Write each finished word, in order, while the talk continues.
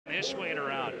this way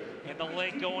around. And the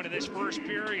leg going to this first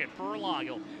period. Furlong,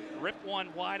 he'll rip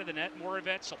one wide of the net.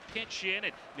 Moravets will pinch in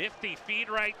and nifty feed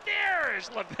right there as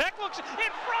Levesque looks in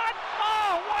front.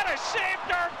 Oh, what a save.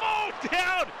 Darveau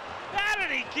down. How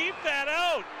did he keep that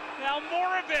out? Now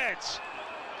Moravets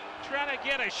trying to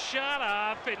get a shot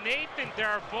off, and Nathan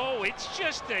Darveau, it's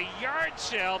just a yard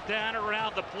sale down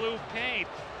around the blue paint.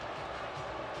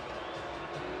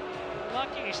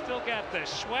 Lucky he still got the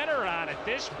sweater on at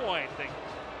this point. The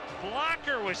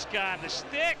blocker was gone, the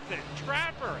stick, the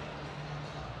trapper.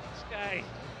 This guy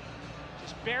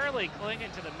just barely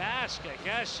clinging to the mask, I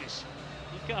guess.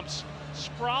 He comes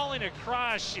sprawling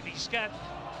across, and he's got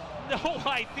no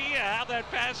idea how that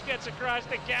pass gets across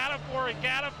to Catafor, and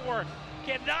Catafor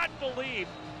cannot believe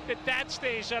that that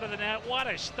stays out of the net. What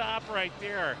a stop right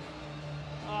there.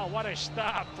 Oh, what a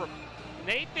stop from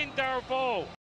Nathan Darveau.